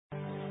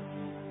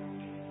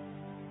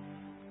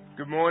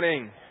Good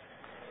morning.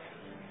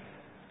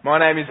 My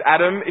name is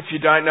Adam. If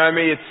you don't know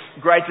me, it's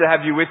great to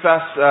have you with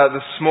us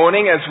this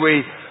morning as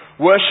we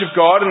worship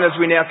God and as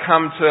we now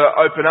come to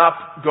open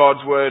up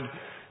God's Word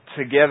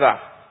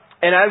together.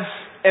 And as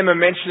Emma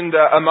mentioned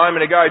a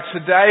moment ago,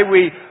 today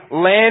we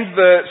land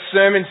the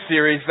sermon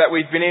series that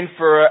we've been in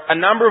for a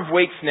number of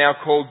weeks now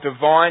called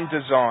Divine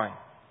Design,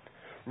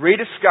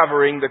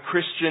 Rediscovering the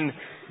Christian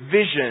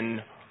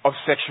Vision of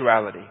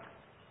Sexuality.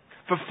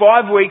 For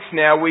 5 weeks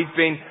now, we've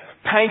been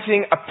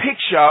painting a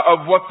picture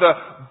of what the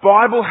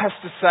Bible has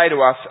to say to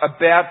us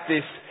about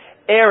this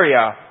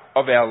area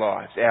of our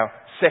lives, our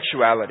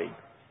sexuality.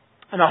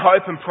 And I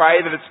hope and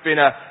pray that it's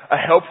been a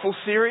helpful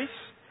series.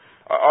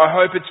 I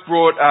hope it's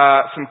brought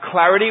some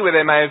clarity where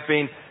there may have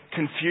been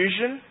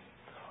confusion.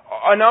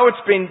 I know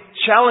it's been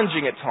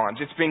challenging at times.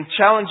 It's been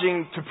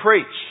challenging to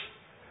preach.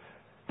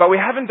 But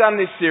we haven't done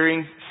this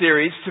series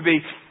to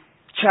be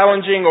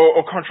challenging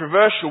or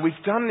controversial.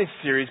 We've done this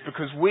series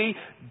because we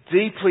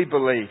deeply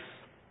believe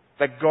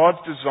that God's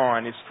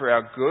design is for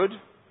our good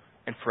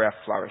and for our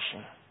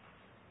flourishing.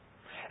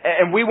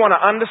 And we want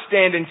to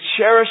understand and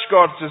cherish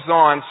God's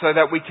design so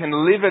that we can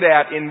live it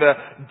out in the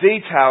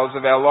details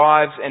of our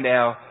lives and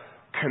our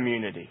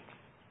community.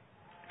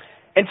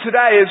 And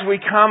today, as we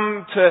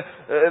come to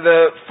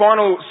the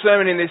final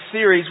sermon in this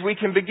series, we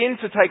can begin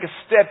to take a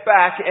step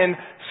back and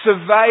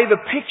survey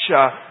the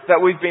picture that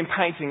we've been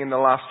painting in the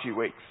last few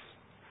weeks.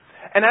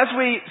 And as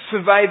we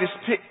survey this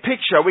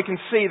picture, we can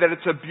see that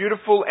it's a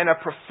beautiful and a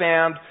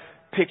profound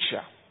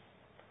picture.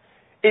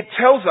 It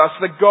tells us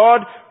that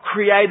God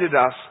created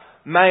us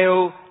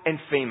male and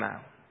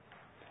female.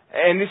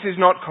 And this is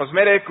not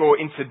cosmetic or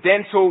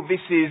incidental.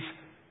 This is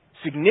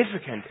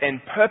significant and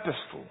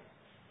purposeful.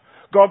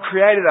 God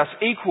created us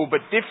equal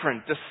but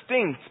different,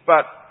 distinct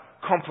but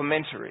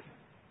complementary.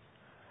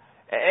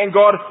 And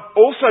God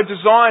also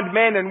designed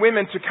men and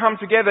women to come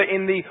together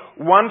in the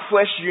one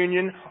flesh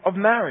union of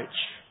marriage.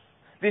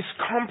 This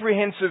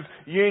comprehensive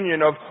union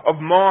of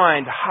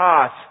mind,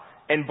 heart,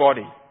 and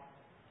body.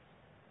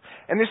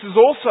 And this is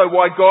also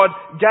why God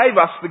gave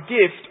us the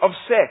gift of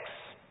sex.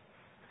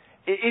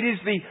 It is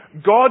the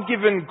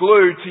God-given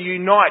glue to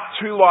unite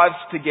two lives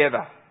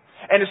together.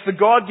 And it's the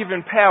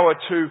God-given power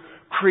to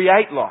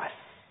create life.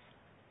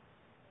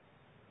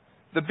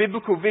 The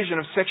biblical vision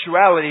of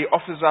sexuality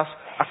offers us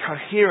a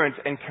coherent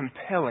and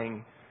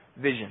compelling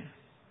vision.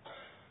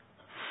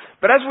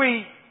 But as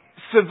we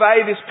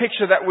survey this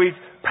picture that we've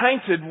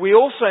painted, we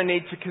also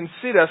need to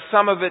consider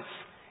some of its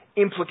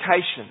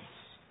implications.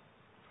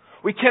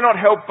 We cannot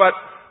help but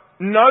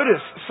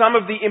notice some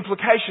of the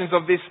implications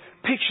of this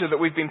picture that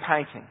we've been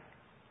painting.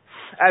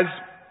 As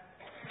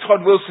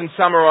Todd Wilson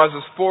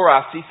summarises for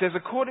us, he says,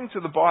 according to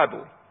the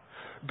Bible,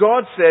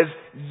 God says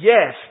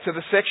yes to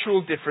the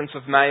sexual difference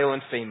of male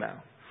and female.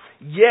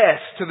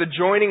 Yes to the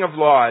joining of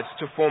lives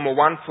to form a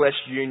one flesh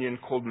union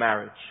called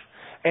marriage.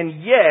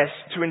 And yes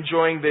to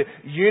enjoying the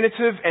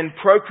unitive and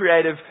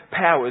procreative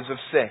powers of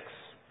sex.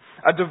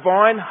 A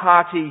divine,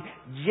 hearty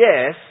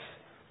yes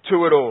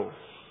to it all.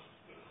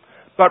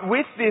 But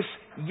with this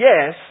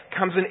yes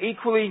comes an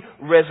equally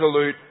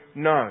resolute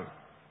no.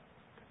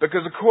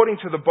 Because according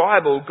to the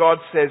Bible, God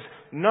says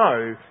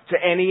no to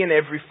any and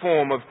every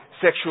form of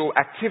sexual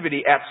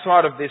activity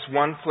outside of this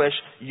one flesh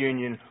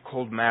union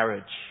called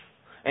marriage.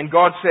 And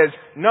God says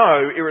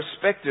no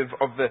irrespective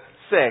of the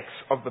sex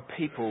of the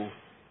people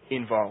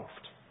involved.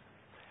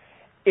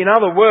 In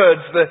other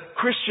words, the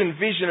Christian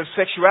vision of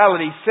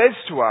sexuality says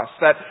to us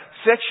that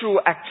sexual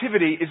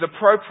activity is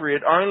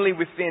appropriate only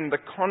within the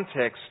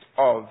context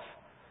of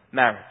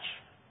marriage.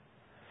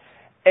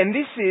 And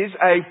this is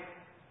a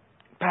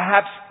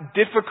perhaps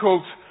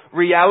difficult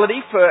reality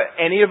for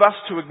any of us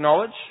to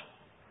acknowledge,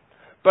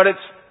 but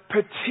it's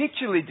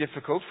particularly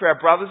difficult for our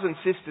brothers and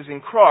sisters in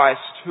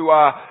Christ who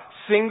are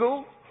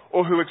single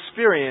or who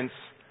experience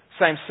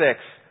same-sex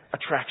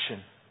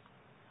attraction.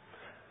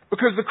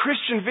 Because the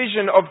Christian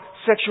vision of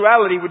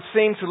sexuality would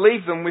seem to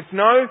leave them with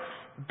no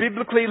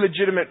biblically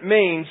legitimate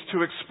means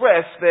to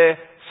express their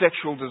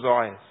sexual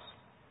desires.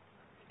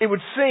 It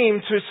would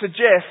seem to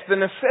suggest the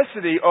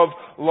necessity of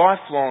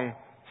lifelong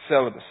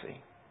celibacy.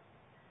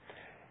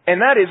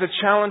 And that is a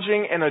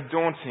challenging and a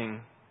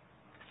daunting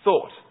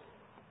thought.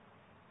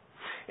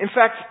 In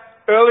fact,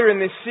 earlier in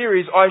this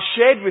series, I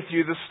shared with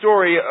you the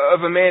story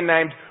of a man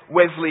named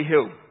Wesley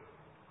Hill.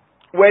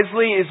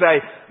 Wesley is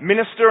a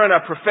minister and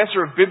a professor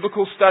of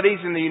biblical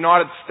studies in the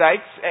United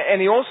States, and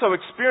he also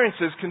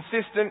experiences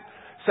consistent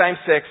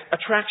same-sex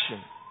attraction.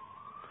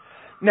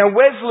 Now,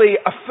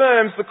 Wesley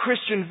affirms the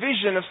Christian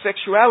vision of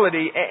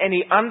sexuality, and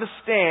he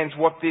understands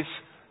what this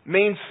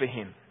means for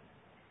him.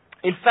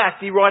 In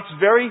fact, he writes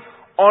very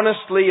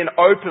honestly and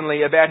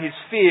openly about his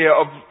fear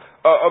of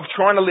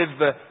trying to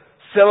live the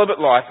celibate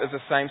life as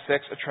a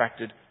same-sex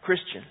attracted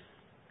Christian.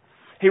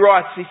 He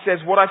writes, he says,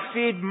 "What I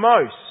feared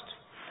most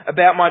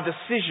about my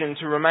decision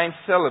to remain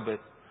celibate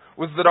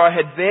was that I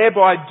had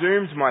thereby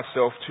doomed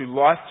myself to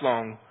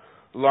lifelong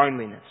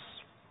loneliness."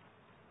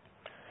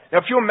 Now,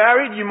 if you're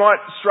married, you might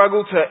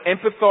struggle to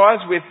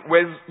empathise with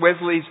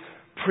Wesley's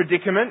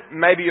predicament.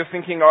 Maybe you're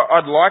thinking,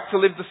 I'd like to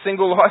live the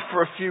single life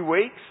for a few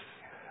weeks.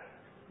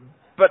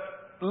 But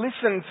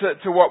listen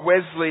to what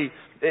Wesley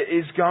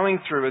is going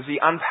through as he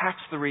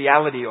unpacks the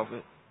reality of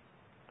it.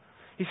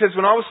 He says,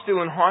 when I was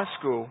still in high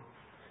school,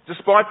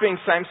 despite being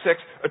same-sex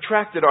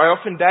attracted, I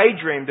often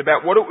daydreamed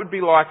about what it would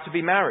be like to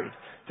be married,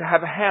 to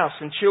have a house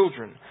and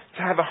children,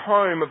 to have a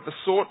home of the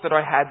sort that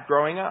I had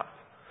growing up,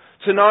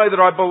 to know that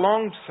I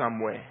belonged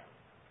somewhere.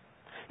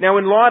 Now,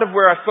 in light of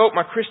where I felt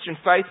my Christian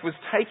faith was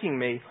taking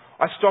me,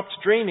 I stopped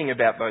dreaming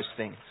about those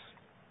things.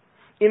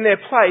 In their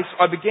place,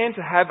 I began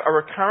to have a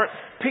recurrent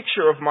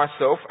picture of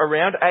myself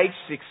around age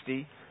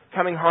 60,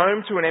 coming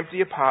home to an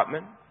empty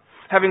apartment,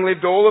 having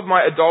lived all of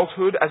my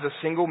adulthood as a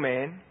single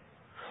man.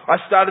 I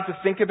started to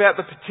think about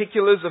the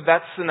particulars of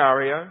that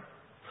scenario,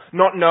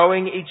 not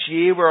knowing each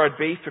year where I'd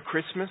be for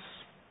Christmas,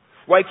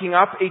 waking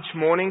up each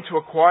morning to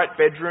a quiet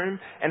bedroom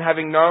and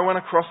having no one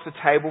across the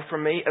table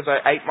from me as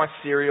I ate my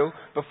cereal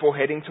before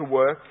heading to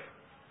work,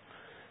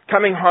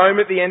 coming home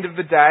at the end of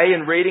the day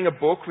and reading a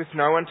book with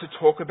no one to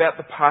talk about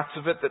the parts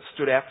of it that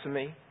stood out to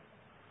me.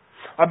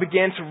 I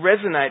began to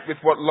resonate with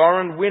what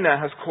Lauren Winner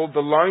has called the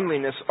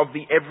loneliness of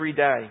the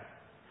everyday.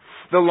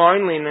 The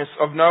loneliness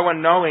of no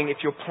one knowing if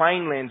your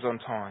plane lands on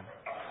time,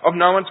 of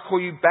no one to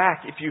call you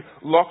back if you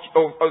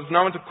of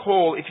no one to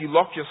call if you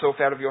lock yourself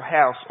out of your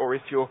house or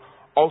if your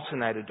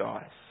alternator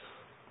dies.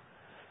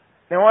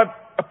 Now, I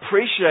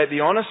appreciate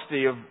the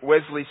honesty of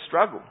Wesley's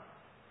struggle,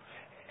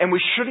 and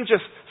we shouldn't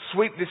just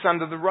sweep this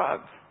under the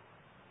rug.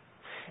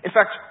 In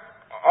fact,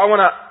 I want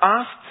to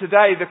ask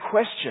today the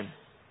question,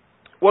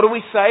 what do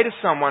we say to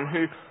someone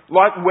who,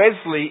 like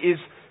Wesley, is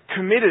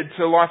committed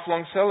to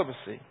lifelong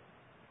celibacy?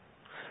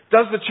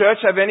 Does the church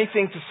have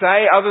anything to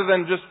say other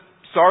than just,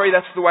 sorry,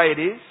 that's the way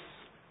it is?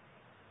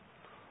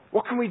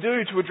 What can we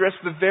do to address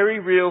the very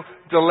real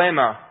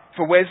dilemma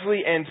for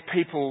Wesley and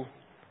people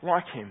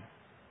like him?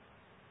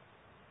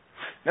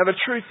 Now, the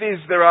truth is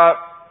there are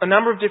a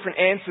number of different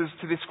answers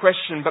to this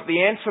question, but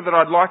the answer that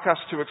I'd like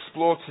us to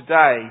explore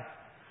today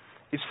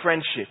is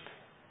friendship.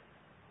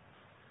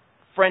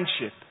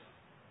 Friendship.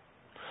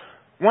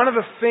 One of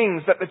the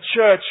things that the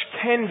church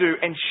can do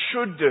and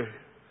should do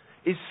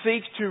is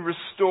seek to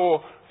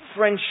restore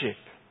friendship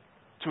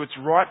to its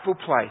rightful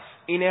place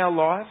in our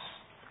lives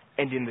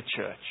and in the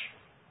church.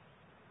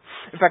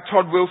 In fact,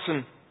 Todd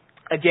Wilson,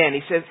 again, he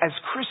says, as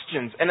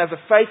Christians and as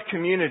a faith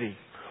community,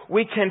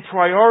 we can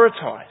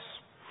prioritise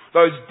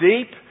those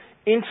deep,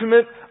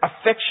 intimate,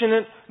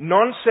 affectionate,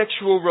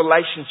 non-sexual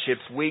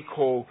relationships we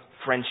call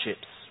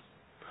friendships.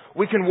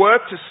 We can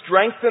work to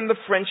strengthen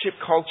the friendship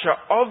culture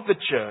of the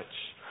church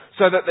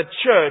so that the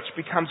church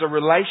becomes a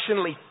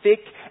relationally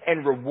thick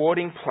and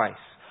rewarding place,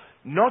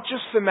 not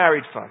just for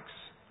married folks,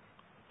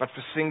 but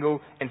for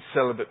single and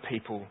celibate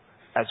people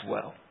as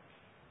well.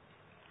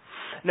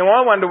 Now,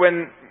 I wonder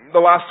when the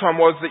last time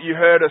was that you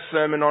heard a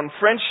sermon on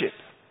friendship.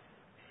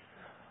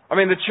 I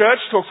mean, the church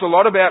talks a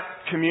lot about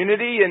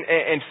community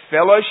and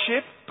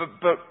fellowship,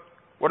 but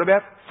what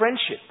about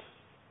friendship?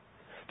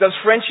 Does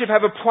friendship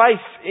have a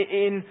place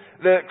in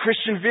the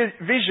Christian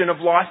vision of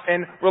life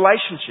and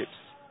relationships?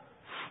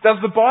 Does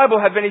the Bible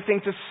have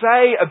anything to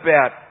say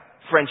about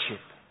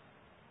friendship?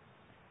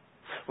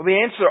 Well, the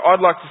answer I'd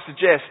like to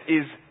suggest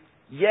is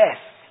yes.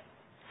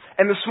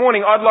 And this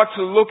morning I'd like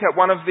to look at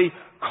one of the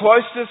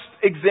closest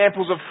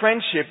examples of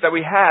friendship that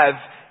we have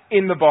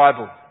in the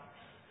Bible.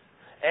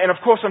 And of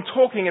course I'm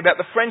talking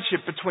about the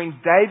friendship between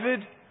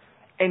David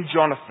and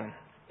Jonathan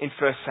in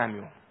 1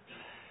 Samuel.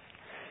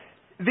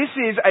 This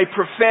is a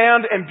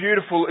profound and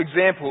beautiful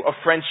example of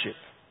friendship.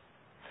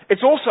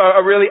 It's also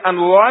a really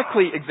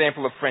unlikely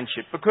example of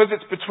friendship because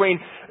it's between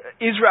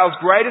Israel's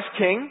greatest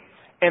king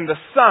and the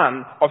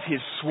son of his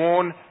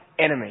sworn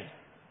enemy.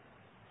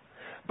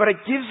 But it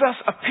gives us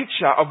a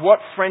picture of what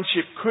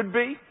friendship could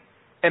be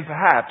and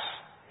perhaps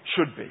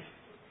should be.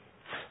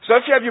 So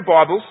if you have your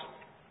Bibles,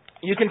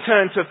 you can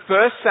turn to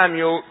 1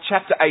 Samuel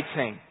chapter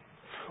 18.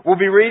 We'll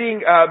be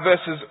reading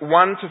verses 1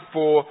 to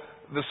 4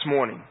 this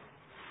morning.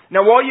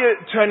 Now, while you're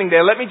turning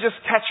there, let me just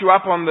catch you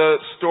up on the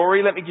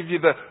story. Let me give you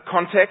the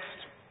context.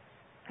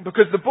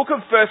 Because the book of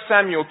 1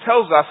 Samuel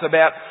tells us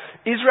about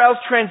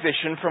Israel's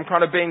transition from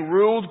kind of being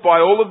ruled by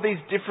all of these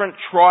different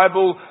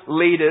tribal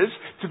leaders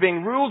to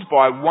being ruled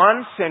by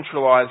one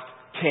centralized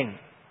king.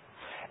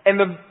 And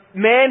the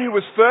man who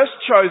was first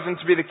chosen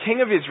to be the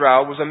king of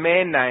Israel was a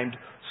man named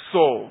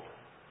Saul.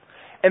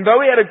 And though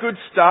he had a good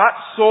start,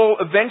 Saul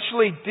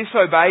eventually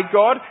disobeyed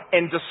God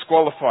and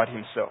disqualified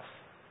himself.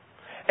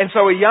 And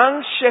so a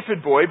young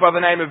shepherd boy by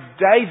the name of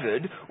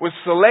David was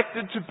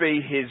selected to be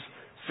his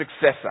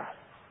successor.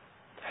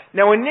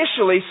 Now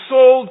initially,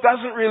 Saul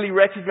doesn't really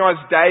recognize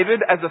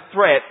David as a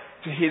threat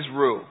to his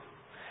rule.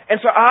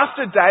 And so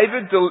after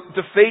David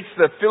defeats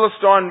the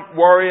Philistine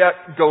warrior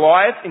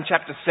Goliath in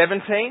chapter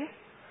 17,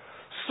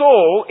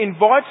 Saul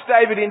invites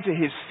David into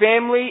his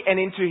family and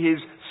into his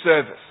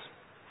service.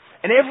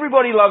 And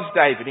everybody loves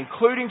David,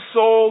 including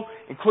Saul,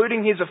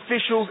 including his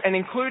officials, and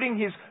including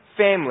his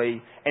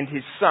family and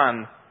his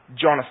son,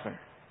 Jonathan,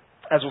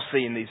 as we'll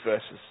see in these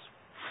verses.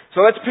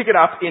 So let's pick it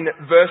up in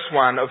verse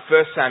 1 of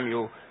 1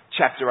 Samuel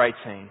chapter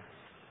 18.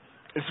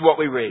 This is what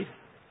we read.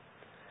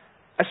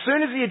 As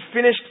soon as he had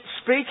finished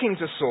speaking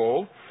to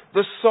Saul,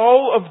 the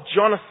soul of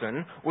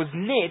Jonathan was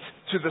knit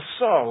to the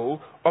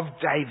soul of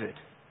David.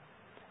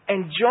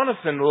 And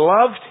Jonathan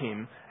loved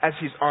him as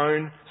his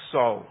own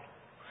soul.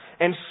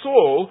 And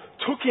Saul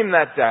took him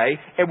that day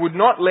and would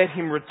not let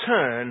him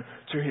return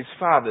to his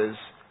father's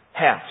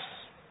house.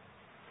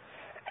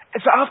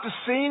 And so after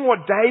seeing what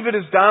David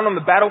has done on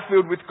the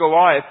battlefield with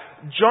Goliath,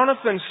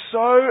 Jonathan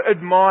so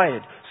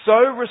admired,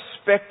 so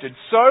respected,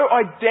 so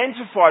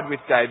identified with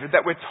David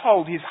that we're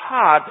told his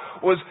heart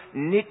was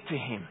knit to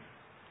him.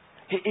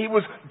 He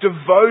was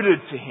devoted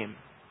to him.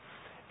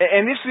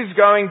 And this is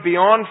going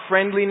beyond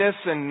friendliness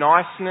and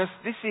niceness.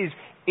 This is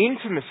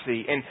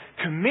intimacy and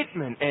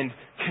commitment and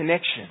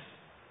connection.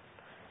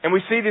 And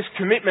we see this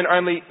commitment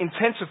only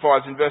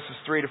intensifies in verses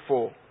 3 to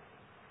 4.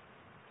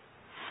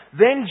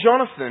 Then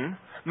Jonathan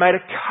made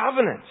a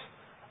covenant,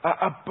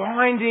 a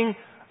binding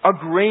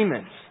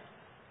agreement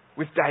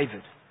with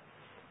David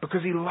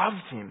because he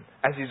loved him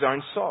as his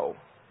own soul.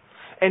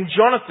 And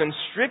Jonathan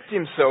stripped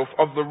himself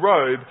of the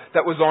robe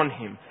that was on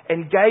him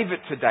and gave it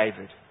to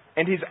David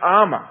and his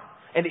armor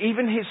and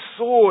even his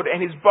sword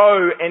and his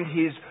bow and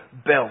his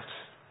belt.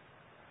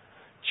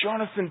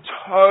 Jonathan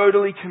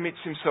totally commits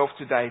himself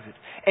to David,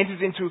 enters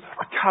into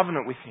a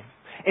covenant with him.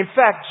 In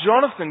fact,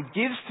 Jonathan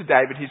gives to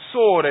David his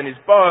sword and his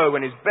bow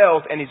and his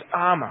belt and his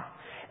armor.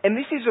 And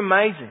this is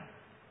amazing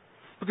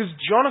because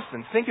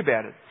Jonathan, think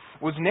about it,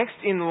 was next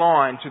in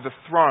line to the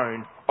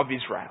throne of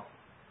Israel.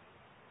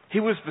 He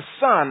was the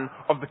son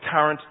of the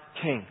current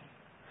king.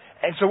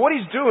 And so what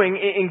he's doing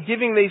in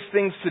giving these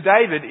things to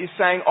David is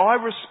saying, I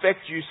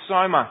respect you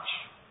so much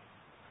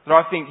that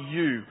I think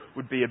you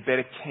would be a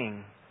better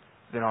king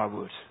than I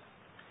would.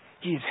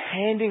 He is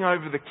handing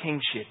over the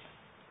kingship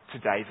to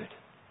David.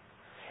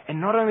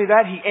 And not only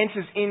that, he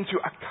enters into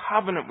a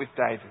covenant with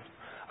David,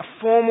 a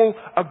formal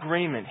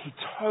agreement. He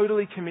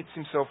totally commits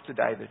himself to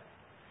David.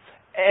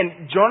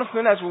 And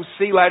Jonathan, as we'll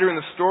see later in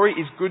the story,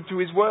 is good to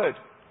his word.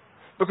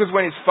 Because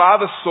when his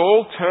father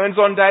Saul turns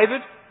on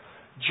David,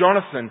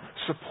 Jonathan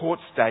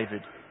supports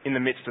David in the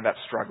midst of that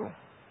struggle.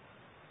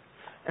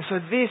 And so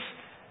this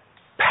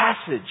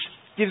passage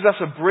gives us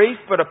a brief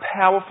but a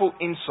powerful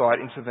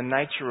insight into the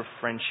nature of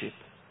friendship.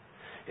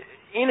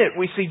 In it,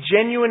 we see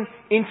genuine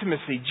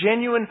intimacy,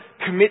 genuine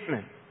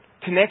commitment,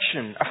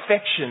 connection,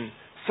 affection,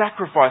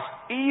 sacrifice,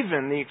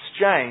 even the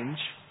exchange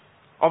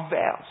of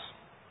vows.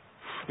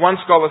 One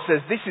scholar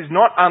says this is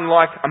not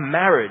unlike a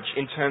marriage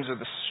in terms of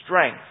the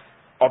strength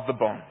of the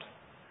bond.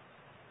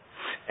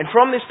 And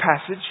from this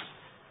passage,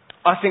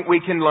 I think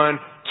we can learn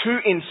two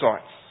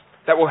insights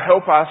that will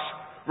help us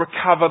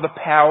recover the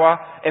power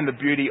and the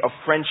beauty of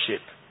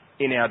friendship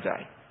in our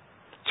day.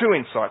 Two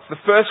insights.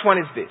 The first one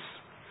is this.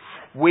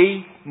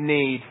 We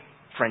need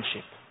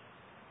friendship.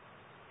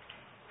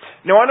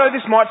 Now, I know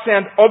this might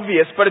sound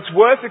obvious, but it's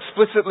worth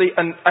explicitly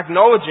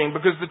acknowledging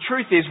because the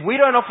truth is we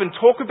don't often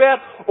talk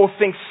about or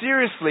think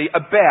seriously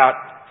about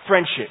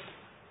friendship.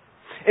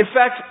 In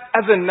fact,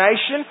 as a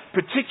nation,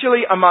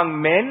 particularly among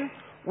men,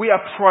 we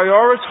are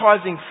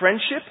prioritizing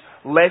friendship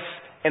less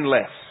and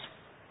less.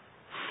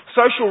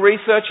 Social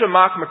researcher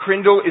Mark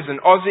McCrindle is an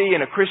Aussie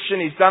and a Christian.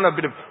 He's done a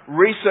bit of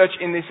research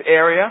in this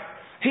area.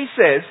 He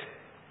says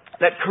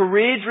that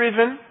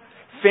career-driven,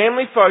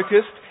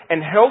 family-focused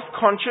and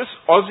health-conscious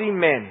Aussie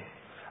men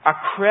are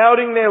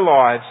crowding their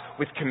lives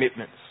with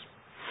commitments.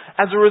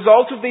 As a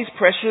result of these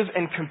pressures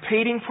and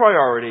competing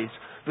priorities,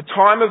 the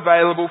time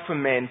available for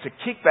men to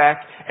kick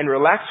back and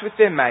relax with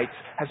their mates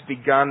has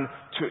begun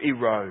to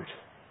erode.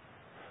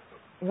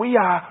 We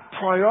are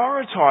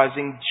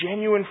prioritizing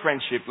genuine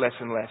friendship less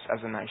and less as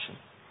a nation.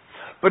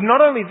 But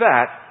not only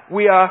that,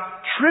 we are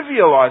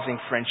trivializing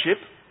friendship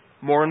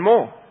more and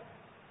more.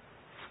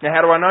 Now,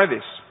 how do I know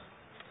this?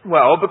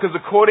 Well, because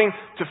according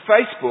to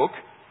Facebook,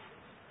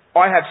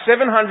 I have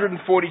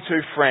 742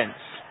 friends.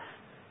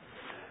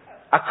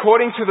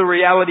 According to the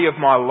reality of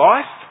my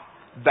life,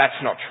 that's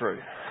not true.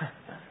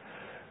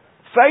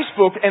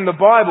 Facebook and the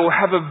Bible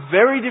have a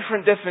very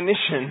different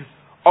definition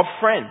of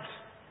friends.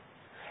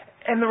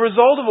 And the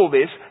result of all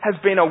this has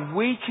been a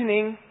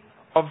weakening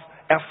of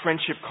our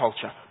friendship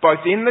culture, both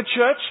in the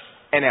church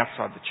and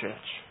outside the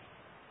church.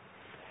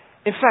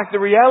 In fact, the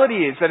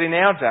reality is that in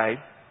our day,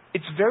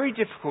 it's very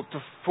difficult to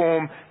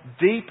form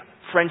deep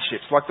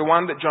friendships like the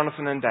one that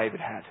Jonathan and David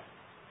had.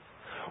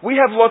 We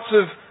have lots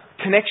of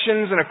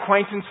connections and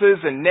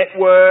acquaintances and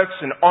networks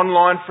and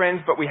online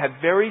friends, but we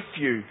have very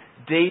few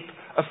deep,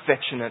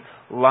 affectionate,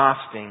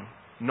 lasting,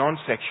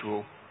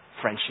 non-sexual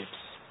friendships.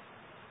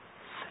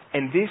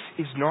 And this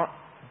is not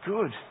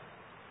good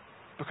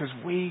because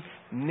we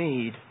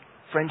need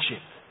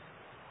friendship.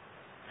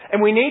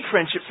 And we need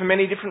friendship for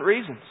many different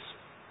reasons.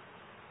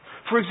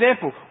 For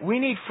example, we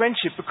need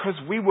friendship because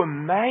we were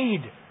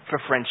made for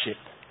friendship.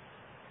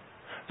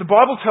 The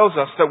Bible tells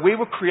us that we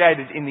were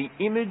created in the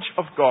image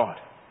of God.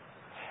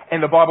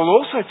 And the Bible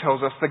also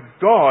tells us that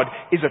God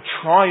is a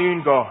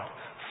triune God,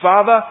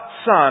 Father,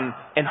 Son,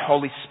 and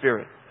Holy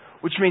Spirit.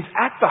 which means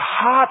at the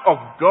heart of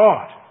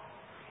God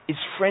is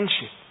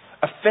friendship,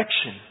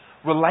 affection,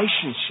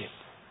 relationship.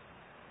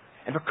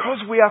 And because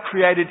we are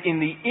created in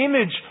the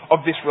image of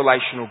this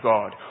relational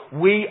God,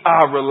 we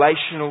are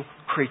relational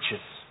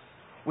creatures.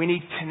 We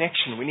need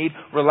connection. We need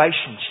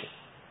relationship.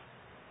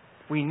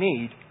 We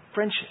need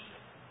friendship.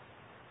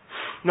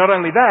 Not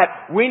only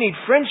that, we need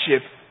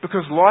friendship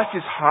because life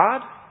is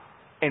hard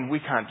and we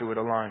can't do it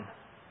alone.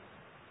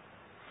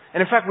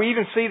 And in fact, we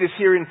even see this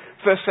here in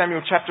 1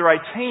 Samuel chapter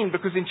 18,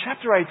 because in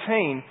chapter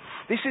 18,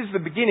 this is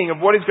the beginning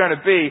of what is going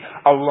to be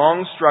a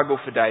long struggle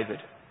for David.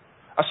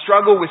 A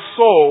struggle with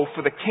Saul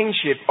for the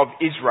kingship of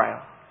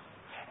Israel.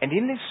 And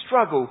in this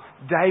struggle,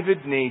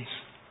 David needs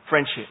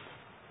friendship.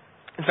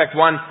 In fact,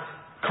 one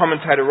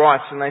commentator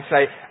writes, and they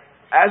say,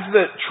 as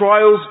the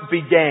trials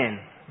began,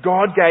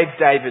 God gave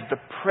David the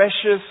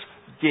precious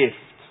gift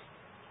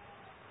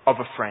of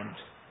a friend.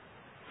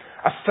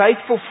 A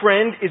faithful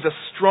friend is a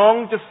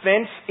strong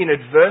defense in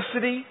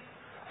adversity,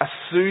 a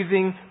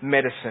soothing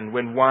medicine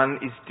when one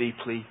is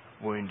deeply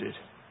wounded.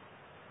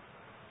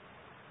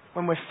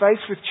 When we're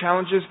faced with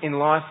challenges in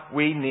life,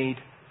 we need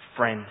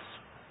friends.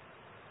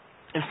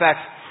 In fact,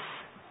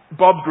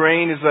 Bob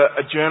Greene is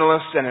a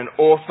journalist and an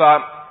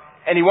author,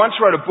 and he once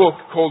wrote a book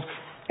called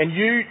And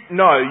You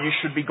Know You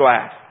Should Be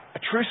Glad, a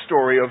true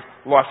story of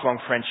lifelong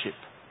friendship.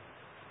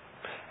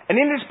 And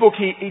in this book,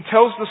 he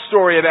tells the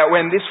story about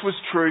when this was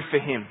true for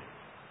him.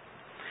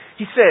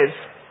 He says,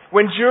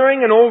 when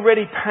during an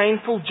already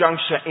painful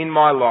juncture in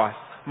my life,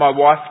 my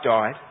wife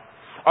died,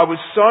 I was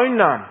so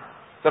numb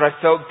that I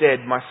felt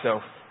dead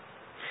myself.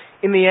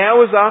 In the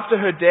hours after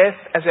her death,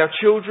 as our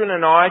children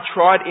and I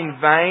tried in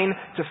vain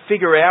to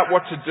figure out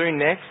what to do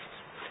next,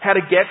 how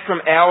to get from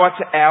hour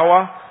to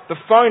hour, the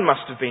phone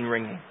must have been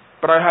ringing,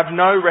 but I have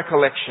no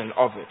recollection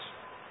of it.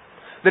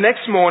 The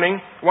next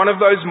morning, one of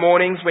those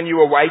mornings when you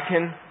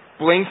awaken,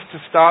 blink to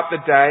start the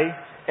day,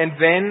 and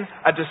then,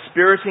 a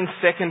dispiriting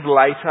second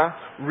later,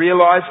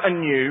 realize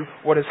anew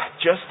what has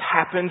just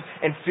happened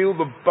and feel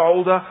the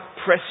boulder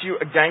press you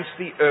against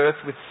the earth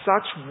with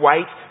such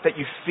weight that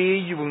you fear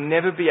you will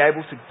never be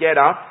able to get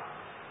up,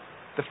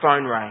 the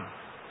phone rang.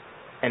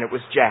 And it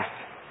was Jack.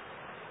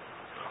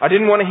 I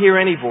didn't want to hear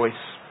any voice,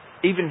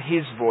 even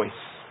his voice.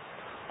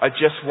 I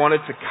just wanted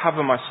to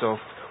cover myself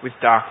with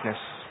darkness.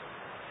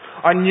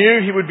 I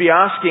knew he would be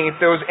asking if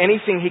there was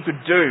anything he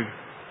could do,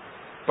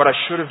 but I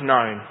should have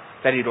known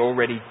that he'd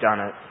already done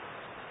it.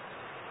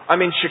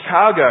 I'm in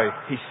Chicago,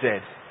 he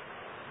said.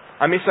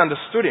 I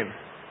misunderstood him.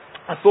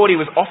 I thought he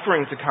was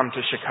offering to come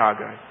to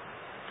Chicago.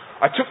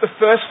 I took the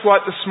first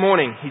flight this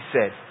morning, he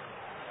said.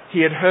 He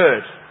had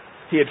heard.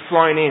 He had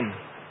flown in.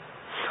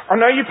 I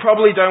know you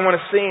probably don't want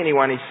to see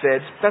anyone, he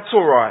said. That's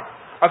all right.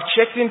 I've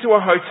checked into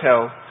a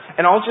hotel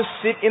and I'll just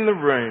sit in the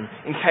room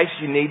in case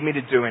you need me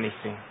to do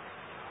anything.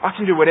 I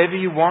can do whatever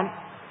you want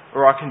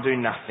or I can do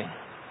nothing.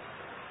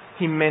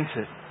 He meant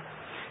it.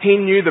 He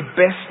knew the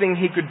best thing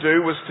he could do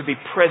was to be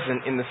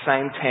present in the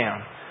same town,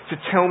 to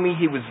tell me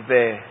he was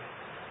there.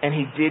 And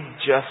he did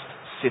just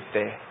sit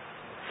there.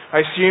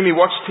 I assume he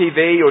watched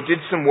TV or did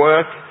some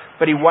work,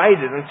 but he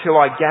waited until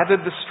I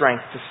gathered the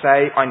strength to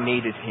say I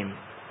needed him.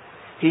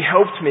 He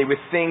helped me with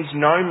things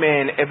no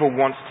man ever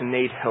wants to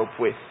need help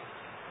with.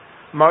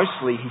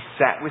 Mostly he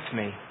sat with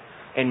me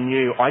and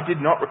knew I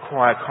did not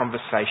require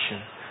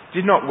conversation,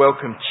 did not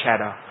welcome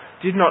chatter,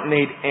 did not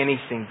need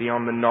anything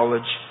beyond the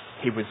knowledge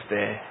he was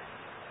there.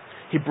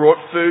 He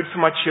brought food for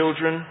my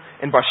children,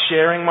 and by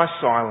sharing my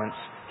silence,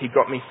 he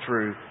got me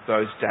through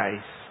those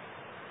days.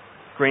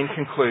 Green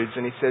concludes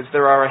and he says,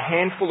 there are a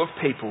handful of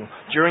people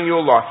during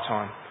your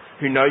lifetime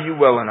who know you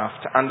well enough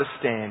to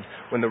understand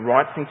when the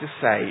right thing to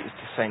say is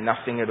to say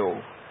nothing at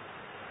all.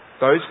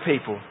 Those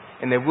people,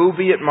 and there will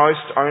be at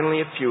most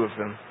only a few of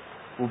them,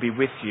 will be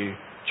with you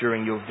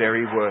during your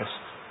very worst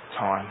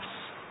times.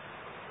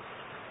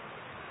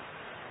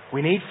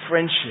 We need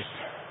friendship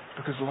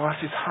because life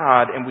is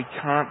hard and we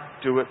can't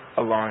do it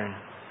alone.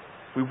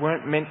 We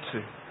weren't meant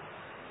to.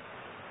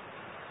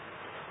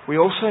 We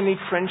also need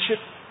friendship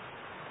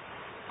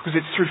because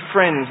it's through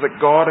friends that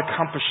God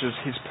accomplishes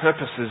His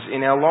purposes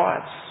in our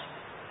lives.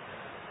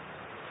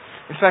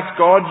 In fact,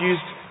 God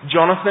used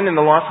Jonathan in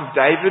the life of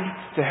David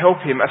to help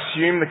him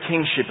assume the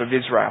kingship of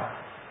Israel.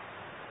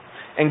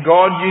 And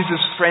God uses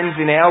friends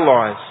in our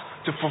lives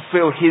to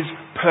fulfill His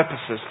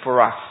purposes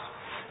for us,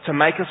 to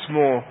make us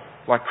more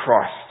like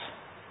Christ.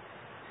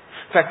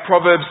 In fact,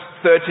 Proverbs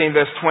 13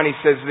 verse 20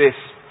 says this,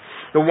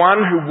 the one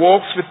who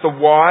walks with the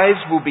wise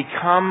will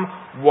become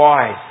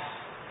wise,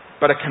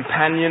 but a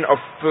companion of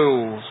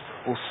fools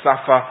will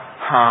suffer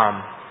harm.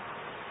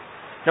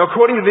 Now,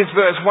 according to this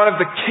verse, one of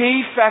the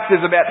key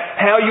factors about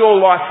how your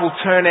life will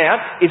turn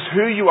out is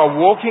who you are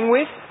walking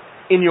with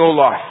in your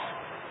life.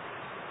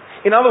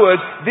 In other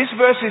words, this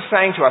verse is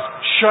saying to us,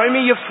 show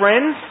me your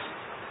friends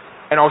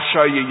and I'll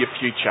show you your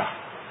future.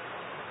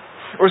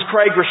 Or as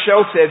Craig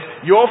Rochelle says,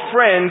 your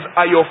friends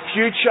are your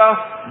future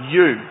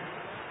you.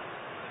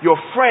 Your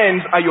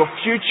friends are your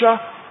future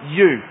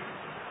you.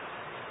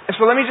 And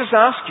so let me just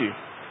ask you,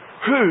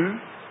 who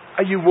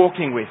are you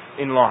walking with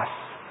in life?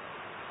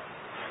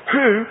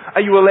 Who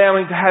are you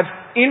allowing to have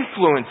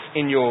influence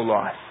in your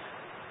life?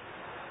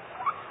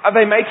 Are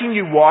they making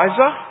you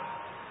wiser?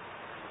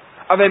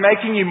 Are they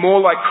making you more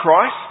like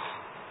Christ?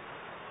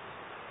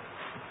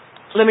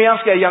 Let me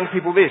ask our young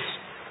people this.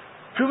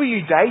 Who are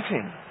you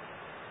dating?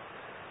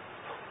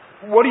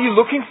 What are you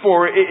looking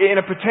for in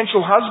a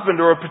potential husband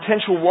or a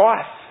potential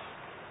wife?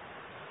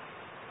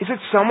 Is it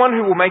someone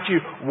who will make you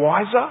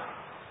wiser?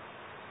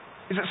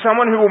 Is it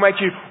someone who will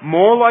make you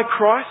more like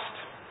Christ?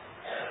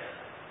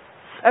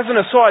 As an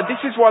aside,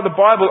 this is why the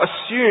Bible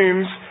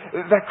assumes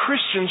that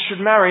Christians should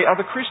marry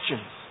other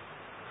Christians.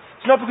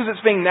 It's not because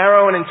it's being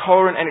narrow and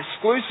intolerant and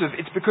exclusive.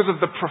 It's because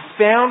of the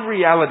profound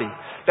reality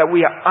that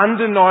we are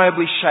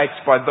undeniably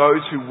shaped by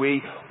those who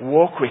we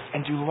walk with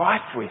and do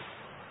life with.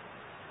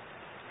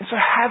 And so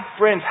have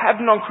friends,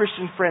 have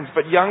non-Christian friends,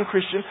 but young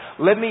Christian,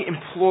 let me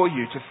implore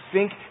you to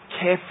think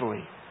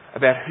carefully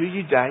about who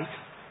you date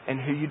and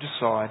who you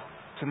decide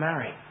to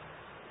marry.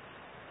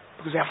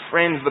 Because our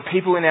friends, the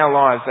people in our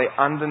lives, they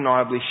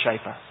undeniably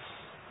shape us.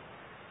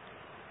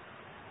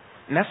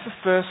 And that's the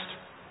first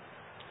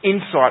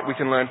insight we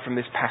can learn from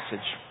this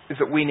passage, is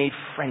that we need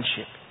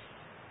friendship.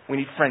 We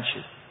need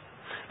friendship.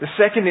 The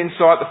second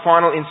insight, the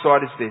final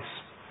insight is this.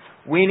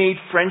 We need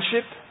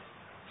friendship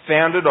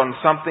founded on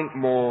something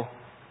more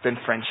than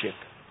friendship.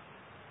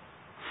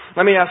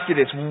 Let me ask you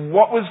this.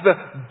 What was the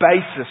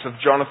basis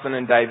of Jonathan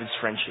and David's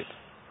friendship?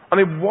 I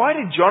mean, why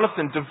did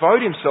Jonathan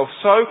devote himself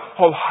so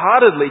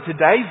wholeheartedly to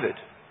David?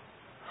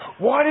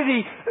 Why did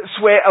he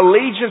swear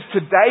allegiance to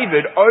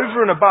David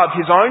over and above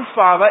his own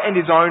father and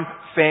his own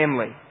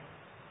family?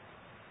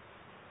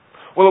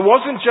 Well, it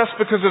wasn't just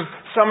because of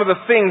some of the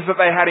things that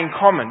they had in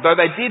common, though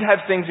they did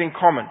have things in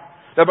common.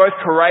 They're both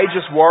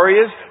courageous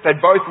warriors. They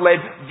both led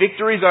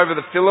victories over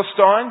the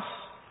Philistines.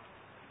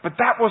 But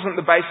that wasn't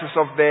the basis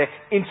of their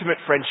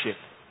intimate friendship.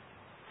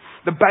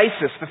 The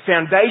basis, the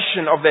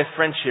foundation of their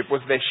friendship was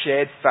their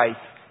shared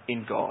faith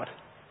in God.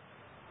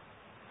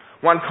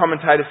 One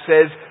commentator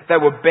says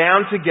they were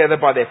bound together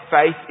by their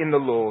faith in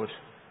the Lord.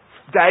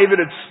 David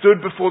had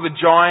stood before the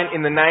giant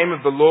in the name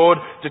of the Lord,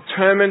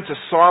 determined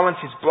to silence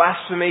his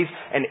blasphemies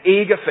and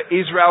eager for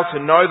Israel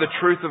to know the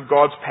truth of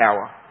God's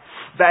power.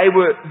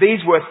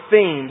 These were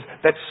themes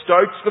that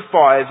stoked the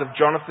fires of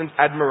Jonathan's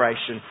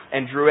admiration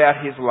and drew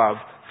out his love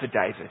for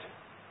David.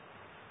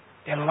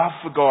 Their love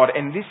for God.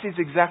 And this is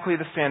exactly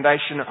the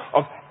foundation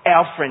of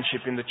our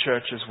friendship in the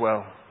church as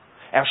well.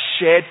 Our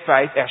shared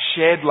faith, our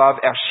shared love,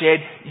 our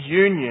shared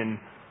union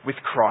with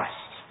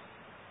Christ.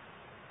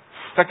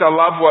 In fact, I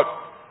love what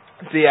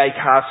D.A.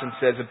 Carson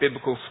says, a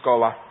biblical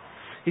scholar.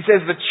 He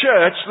says the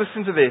church,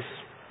 listen to this,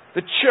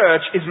 the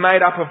church is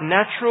made up of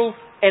natural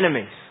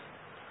enemies.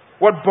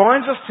 What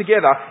binds us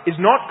together is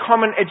not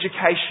common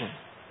education,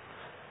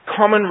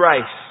 common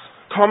race,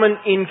 common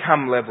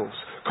income levels,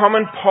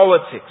 common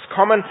politics,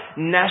 common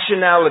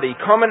nationality,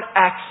 common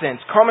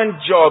accents, common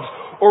jobs,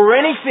 or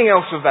anything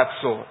else of that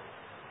sort.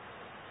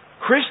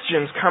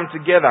 Christians come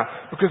together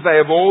because they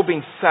have all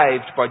been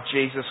saved by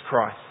Jesus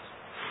Christ.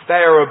 They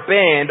are a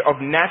band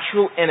of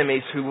natural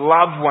enemies who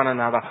love one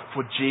another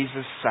for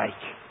Jesus'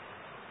 sake.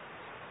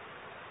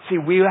 See,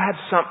 we have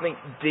something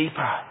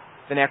deeper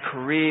than our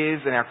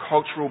careers and our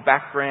cultural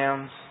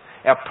backgrounds,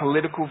 our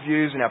political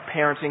views and our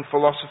parenting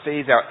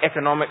philosophies, our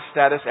economic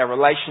status, our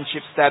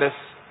relationship status.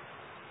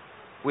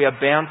 We are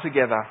bound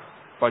together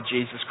by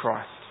Jesus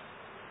Christ.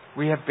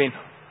 We have been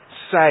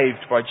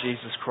saved by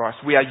Jesus Christ.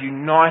 We are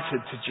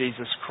united to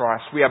Jesus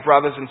Christ. We are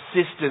brothers and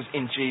sisters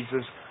in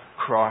Jesus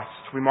Christ.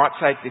 We might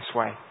say it this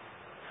way.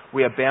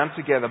 We are bound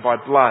together by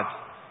blood,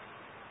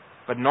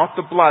 but not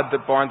the blood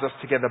that binds us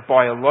together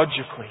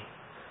biologically.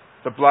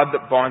 The blood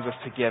that binds us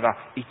together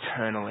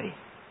eternally.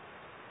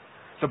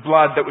 The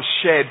blood that was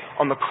shed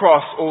on the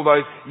cross all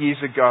those years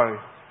ago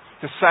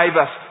to save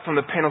us from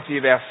the penalty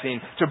of our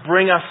sin, to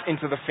bring us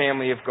into the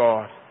family of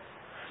God,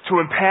 to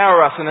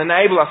empower us and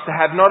enable us to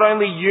have not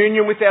only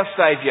union with our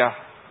Saviour,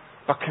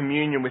 but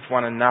communion with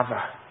one another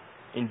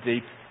in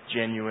deep,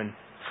 genuine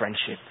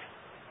friendship.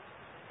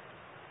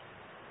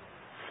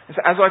 And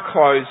so as I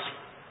close,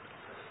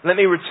 let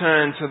me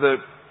return to the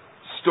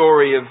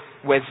story of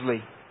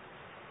Wesley.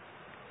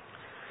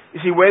 You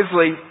see,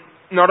 Wesley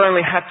not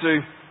only had to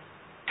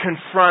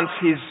confront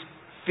his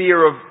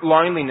fear of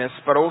loneliness,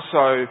 but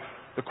also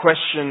the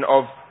question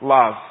of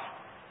love.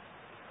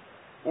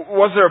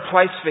 Was there a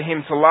place for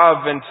him to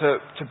love and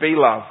to be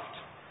loved?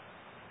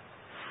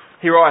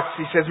 He writes,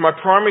 he says, my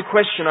primary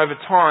question over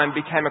time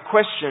became a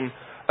question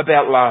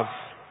about love.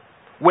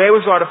 Where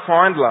was I to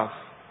find love?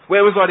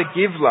 Where was I to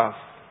give love?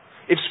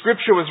 If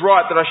Scripture was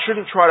right that I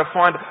shouldn't try to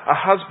find a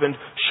husband,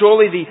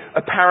 surely the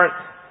apparent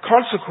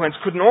consequence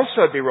couldn't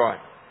also be right.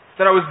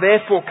 That I was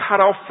therefore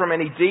cut off from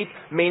any deep,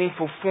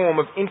 meaningful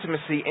form of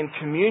intimacy and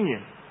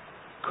communion.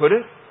 Could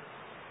it?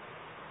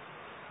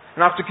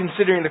 And after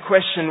considering the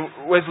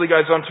question, Wesley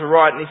goes on to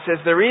write, and he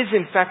says, there is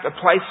in fact a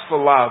place for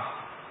love,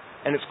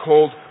 and it's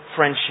called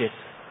friendship.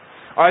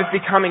 I've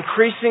become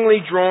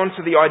increasingly drawn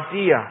to the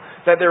idea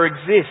that there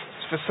exists,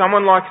 for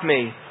someone like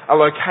me, a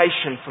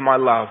location for my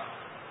love.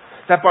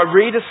 That by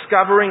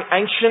rediscovering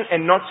ancient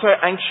and not so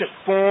ancient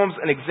forms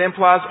and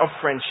exemplars of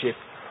friendship,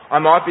 I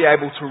might be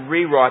able to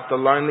rewrite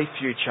the lonely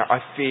future I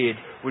feared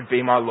would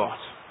be my lot.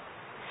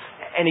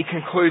 And he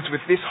concludes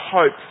with this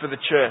hope for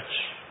the church.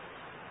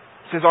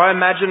 He says, I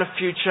imagine a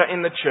future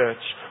in the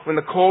church when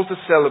the call to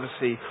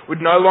celibacy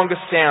would no longer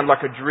sound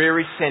like a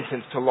dreary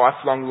sentence to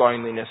lifelong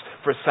loneliness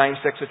for a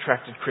same-sex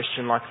attracted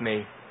Christian like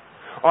me.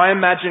 I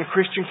imagine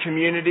Christian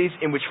communities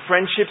in which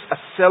friendships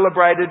are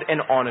celebrated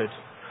and honoured,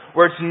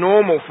 where it's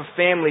normal for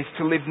families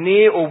to live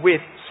near or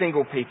with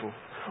single people,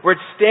 where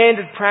it's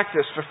standard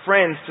practice for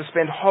friends to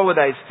spend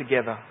holidays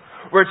together,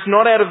 where it's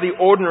not out of the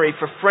ordinary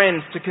for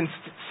friends to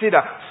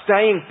consider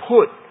staying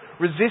put,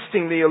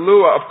 resisting the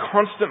allure of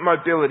constant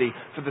mobility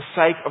for the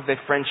sake of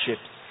their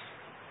friendships.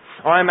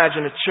 I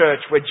imagine a church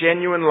where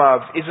genuine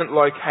love isn't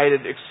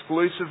located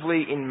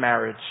exclusively in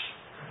marriage,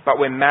 but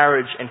where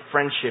marriage and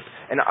friendship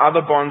and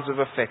other bonds of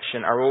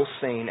affection are all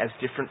seen as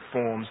different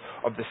forms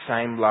of the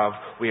same love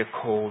we are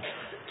called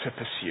to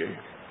pursue.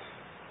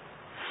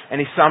 And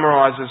he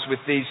summarises with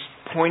these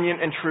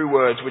poignant and true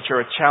words which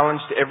are a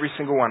challenge to every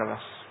single one of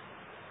us.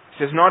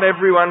 He says, not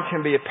everyone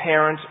can be a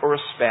parent or a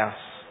spouse,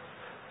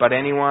 but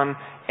anyone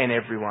and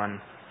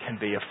everyone can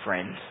be a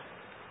friend.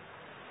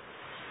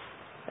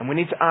 And we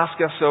need to ask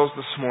ourselves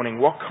this morning,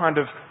 what kind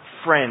of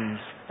friend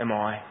am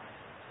I?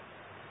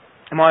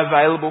 Am I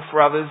available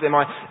for others? Am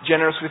I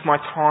generous with my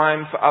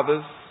time for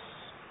others?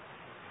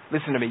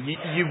 Listen to me,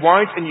 you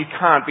won't and you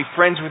can't be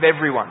friends with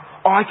everyone.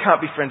 I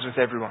can't be friends with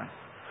everyone.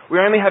 We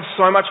only have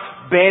so much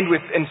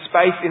bandwidth and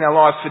space in our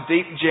lives for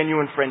deep,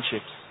 genuine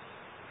friendships.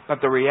 But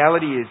the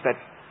reality is that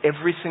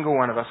every single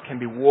one of us can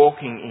be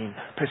walking in,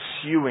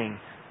 pursuing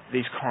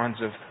these kinds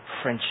of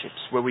friendships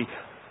where we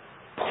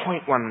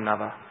point one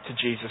another to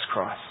Jesus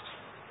Christ.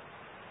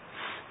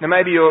 Now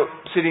maybe you're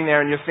sitting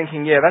there and you're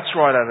thinking, yeah, that's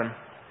right, Adam.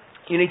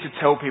 You need to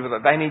tell people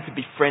that they need to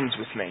be friends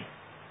with me.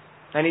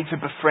 They need to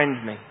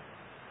befriend me.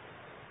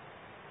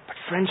 But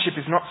friendship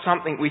is not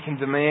something we can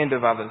demand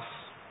of others.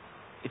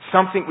 It's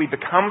something we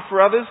become for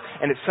others,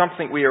 and it's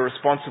something we are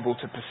responsible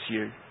to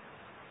pursue.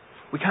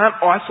 We can't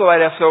isolate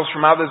ourselves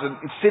from others and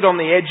sit on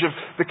the edge of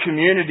the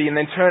community and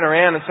then turn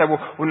around and say,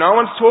 well no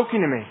one's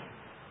talking to me.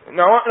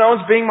 No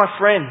one's being my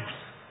friend.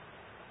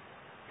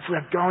 If we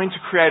are going to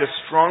create a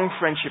strong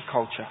friendship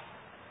culture,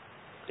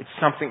 it's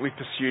something we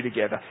pursue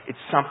together. It's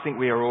something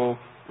we are all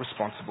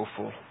responsible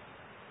for.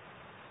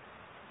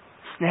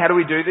 Now, how do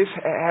we do this?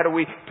 How do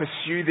we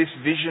pursue this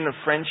vision of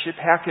friendship?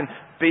 How can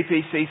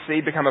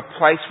BPCC become a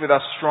place with a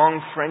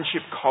strong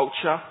friendship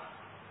culture?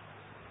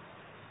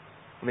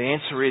 Well, the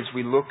answer is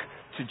we look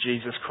to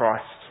Jesus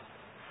Christ.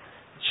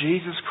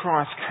 Jesus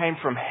Christ came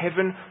from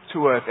heaven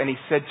to earth and he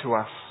said to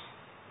us,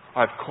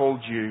 I've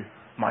called you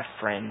my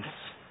friends.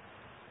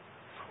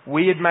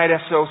 We had made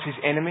ourselves his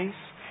enemies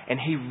and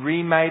he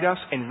remade us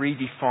and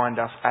redefined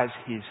us as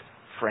his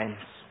friends.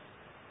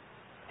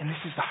 And this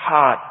is the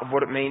heart of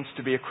what it means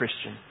to be a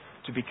Christian,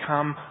 to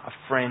become a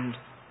friend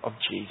of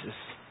Jesus.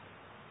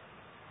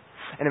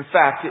 And in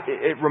fact,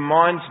 it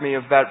reminds me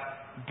of that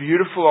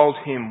beautiful old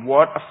hymn,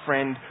 What a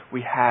Friend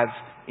We Have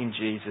in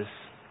Jesus.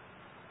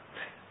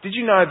 Did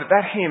you know that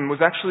that hymn was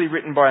actually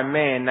written by a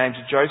man named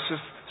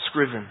Joseph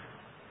Scriven?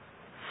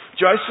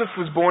 Joseph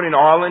was born in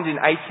Ireland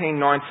in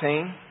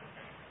 1819,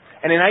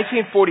 and in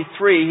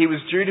 1843 he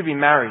was due to be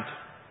married.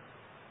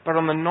 But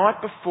on the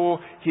night before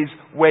his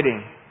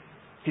wedding,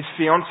 his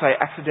fiancée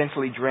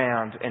accidentally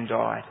drowned and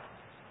died.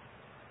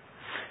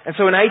 And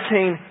so in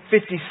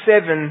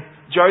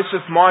 1857,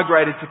 Joseph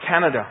migrated to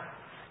Canada,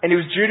 and he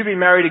was due to be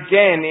married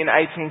again in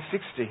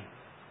 1860.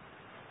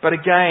 But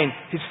again,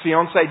 his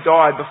fiancée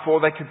died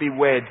before they could be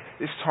wed,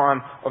 this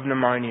time of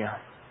pneumonia.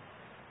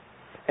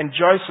 And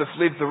Joseph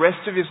lived the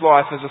rest of his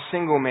life as a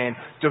single man,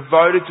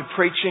 devoted to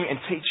preaching and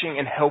teaching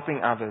and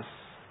helping others.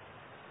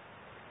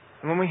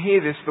 And when we hear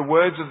this, the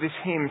words of this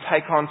hymn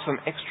take on some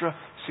extra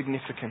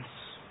significance.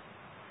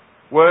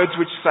 Words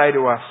which say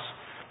to us,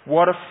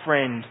 what a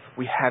friend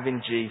we have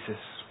in Jesus,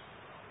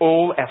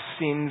 all our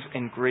sins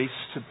and griefs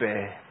to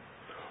bear.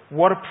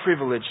 What a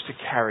privilege to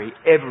carry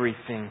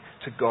everything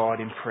to God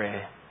in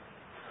prayer.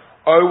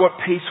 Oh, what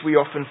peace we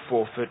often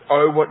forfeit.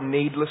 Oh, what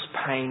needless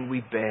pain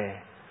we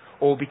bear.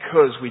 All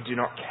because we do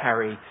not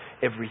carry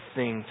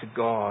everything to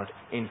God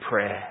in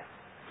prayer.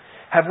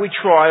 Have we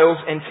trials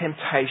and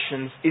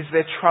temptations? Is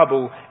there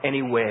trouble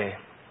anywhere?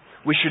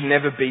 We should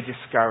never be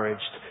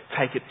discouraged.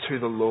 Take it to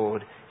the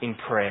Lord in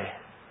prayer.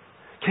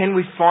 Can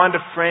we find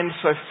a friend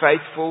so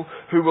faithful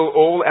who will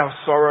all our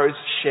sorrows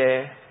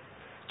share?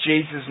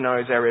 Jesus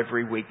knows our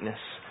every weakness.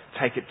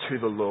 Take it to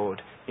the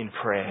Lord in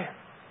prayer.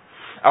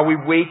 Are we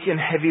weak and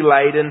heavy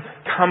laden,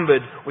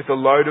 cumbered with a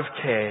load of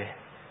care?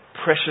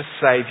 Precious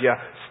Saviour,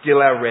 still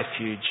our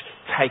refuge.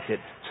 Take it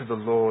to the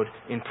Lord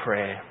in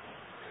prayer.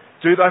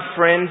 Do thy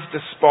friends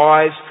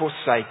despise,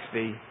 forsake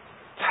thee?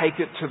 Take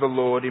it to the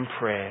Lord in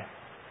prayer.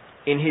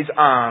 In his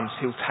arms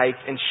he'll take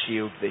and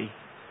shield thee.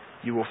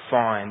 You will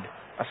find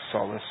a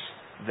solace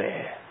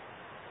there.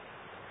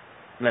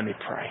 Let me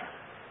pray.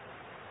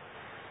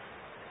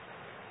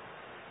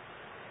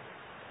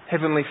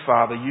 Heavenly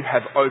Father, you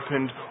have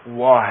opened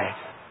wide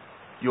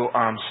your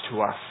arms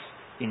to us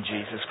in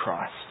Jesus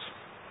Christ.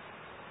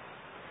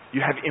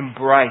 You have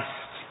embraced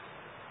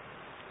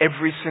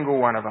every single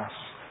one of us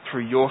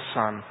through your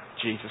Son,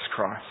 Jesus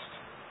Christ.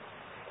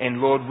 And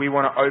Lord, we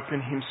want to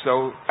open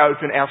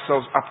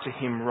ourselves up to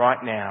Him right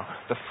now,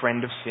 the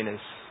friend of sinners,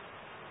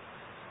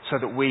 so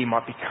that we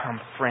might become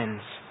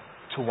friends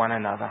to one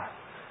another,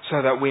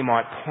 so that we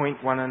might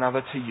point one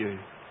another to you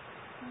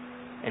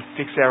and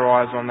fix our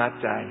eyes on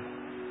that day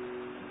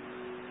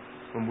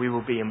when we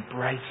will be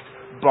embraced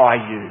by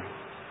you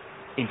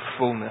in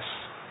fullness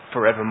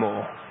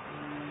forevermore.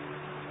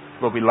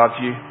 Lord, we love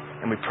you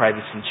and we pray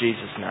this in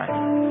Jesus' name.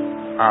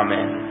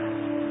 Amen.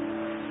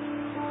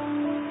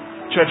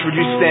 Church, would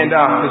you stand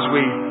up as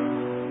we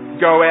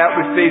go out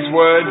with these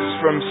words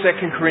from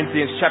 2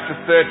 Corinthians chapter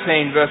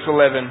 13, verse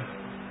 11.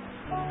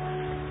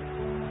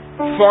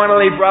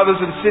 Finally,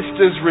 brothers and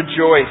sisters,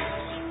 rejoice.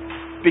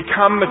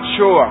 Become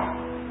mature.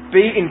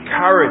 Be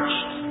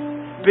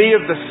encouraged. Be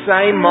of the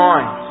same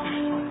mind.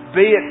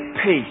 Be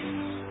at peace,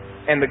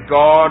 and the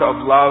God of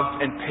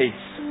love and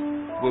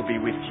peace will be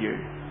with you.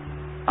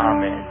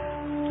 Amen.